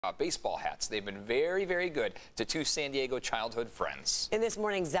Baseball hats. They've been very, very good to two San Diego childhood friends. In this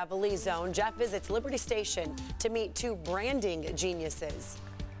morning's zevely-zone, Jeff visits Liberty Station to meet two branding geniuses.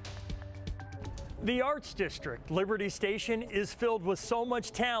 The Arts District, Liberty Station, is filled with so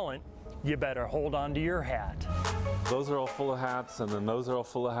much talent, you better hold on to your hat. Those are all full of hats, and then those are all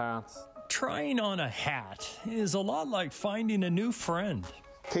full of hats. Trying on a hat is a lot like finding a new friend.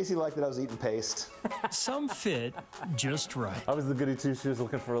 Casey liked that I was eating paste. Some fit just right. I was the goody two-shoes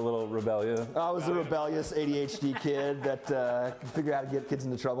looking for a little rebellion. I was a rebellious ADHD kid that could figure out how to get kids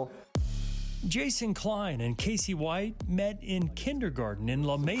into trouble. Jason Klein and Casey White met in kindergarten in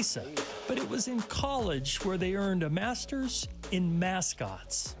La Mesa, but it was in college where they earned a master's in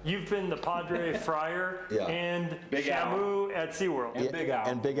mascots. You've been the Padre Friar and Big Shamu at SeaWorld. And Big Al.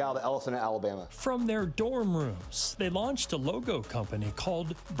 And Big Al, the elephant in Alabama. From their dorm rooms, they launched a logo company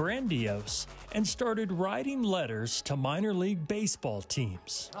called Brandios and started writing letters to minor league baseball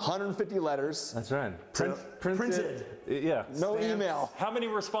teams. 150 letters. That's right. Printed. Yeah. No email. How many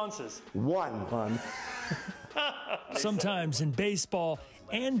responses? One. Sometimes in baseball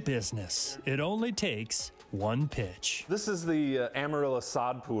and business, it only takes one pitch. This is the Amarillo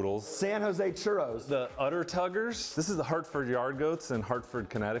Sod Poodles. San Jose Churros. The Udder Tuggers. This is the Hartford Yard Goats in Hartford,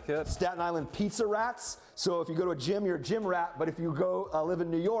 Connecticut. Staten Island Pizza Rats. So if you go to a gym, you're a gym rat, but if you go live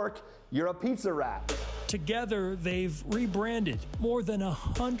in New York, you're a pizza rat. Together, they've rebranded more than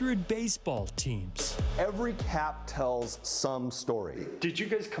 100 baseball teams. Every cap tells some story. Did you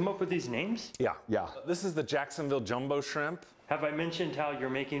guys come up with these names? Yeah. Yeah. This is the Jacksonville Jumbo Shrimp. Have I mentioned how you're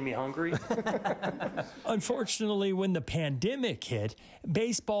making me hungry? Unfortunately, when the pandemic hit,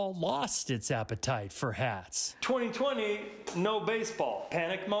 baseball lost its appetite for hats. 2020, no baseball.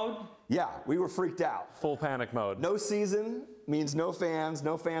 Panic mode? Yeah, we were freaked out. Full panic mode. No season means no fans,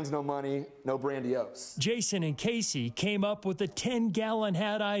 no money, no Brandios. Jason and Casey came up with a 10-gallon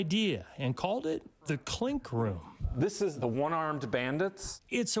hat idea and called it the Clink Room. This is the One-Armed Bandits.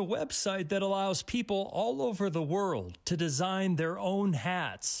 It's a website that allows people all over the world to design their own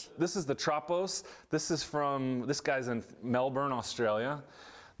hats. This is the Tropos. This guy's in Melbourne, Australia.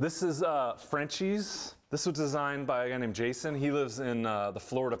 This is Frenchies. This was designed by a guy named Jason. He lives in the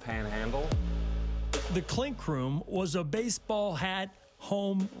Florida Panhandle. The Clink Room was a baseball hat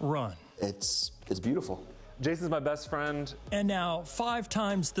home run. It's beautiful. Jason's my best friend. And now 5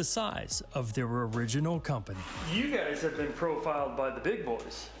 times the size of their original company. You guys have been profiled by the big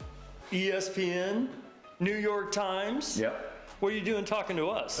boys. ESPN, New York Times. Yep. What are you doing talking to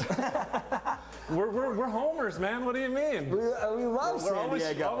us? We're homers, man. What do you mean? We love San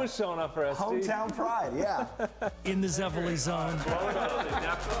Diego. Always showing up for SD. Hometown pride, yeah. In the Zevely Zone,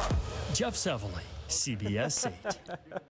 Jeff Zevely, CBS 8.